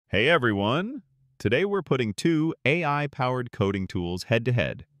Hey everyone! Today we're putting two AI-powered coding tools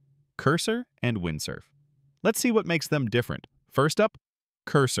head-to-head, Cursor and Windsurf. Let's see what makes them different. First up,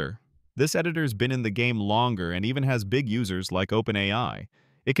 Cursor. This editor's been in the game longer and even has big users like OpenAI.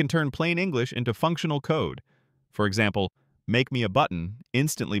 It can turn plain English into functional code. For example, "Make me a button"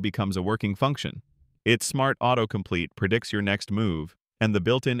 instantly becomes a working function. Its smart autocomplete predicts your next move, and the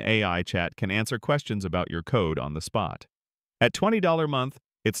built-in AI chat can answer questions about your code on the spot. At $20 a month,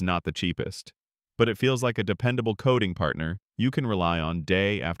 it's not the cheapest, but it feels like a dependable coding partner you can rely on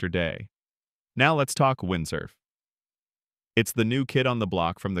day after day. Now let's talk Windsurf. It's the new kid on the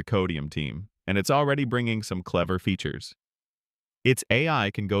block from the Codium team, and it's already bringing some clever features. Its AI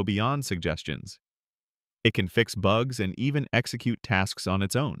can go beyond suggestions. It can fix bugs and even execute tasks on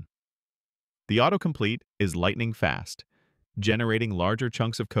its own. The autocomplete is lightning fast, generating larger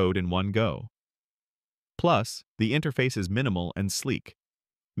chunks of code in one go. Plus, the interface is minimal and sleek,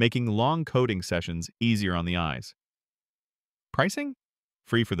 making long coding sessions easier on the eyes. Pricing?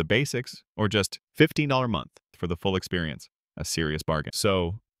 Free for the basics, or just $15 a month for the full experience. A serious bargain.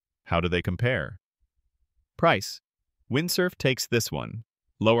 So, how do they compare? Price. Windsurf takes this one,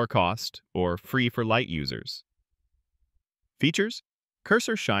 lower cost or free for light users. Features?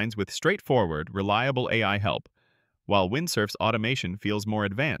 Cursor shines with straightforward, reliable AI help, while Windsurf's automation feels more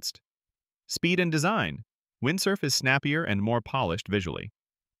advanced. Speed and design. Windsurf is snappier and more polished visually.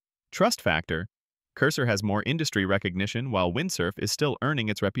 Trust factor. Cursor has more industry recognition while Windsurf is still earning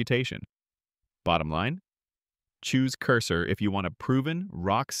its reputation. Bottom line? Choose Cursor if you want a proven,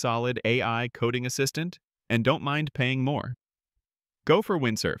 rock-solid AI coding assistant and don't mind paying more. Go for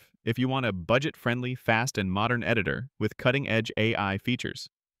Windsurf if you want a budget-friendly, fast, and modern editor with cutting-edge AI features.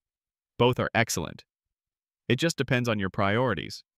 Both are excellent. It just depends on your priorities.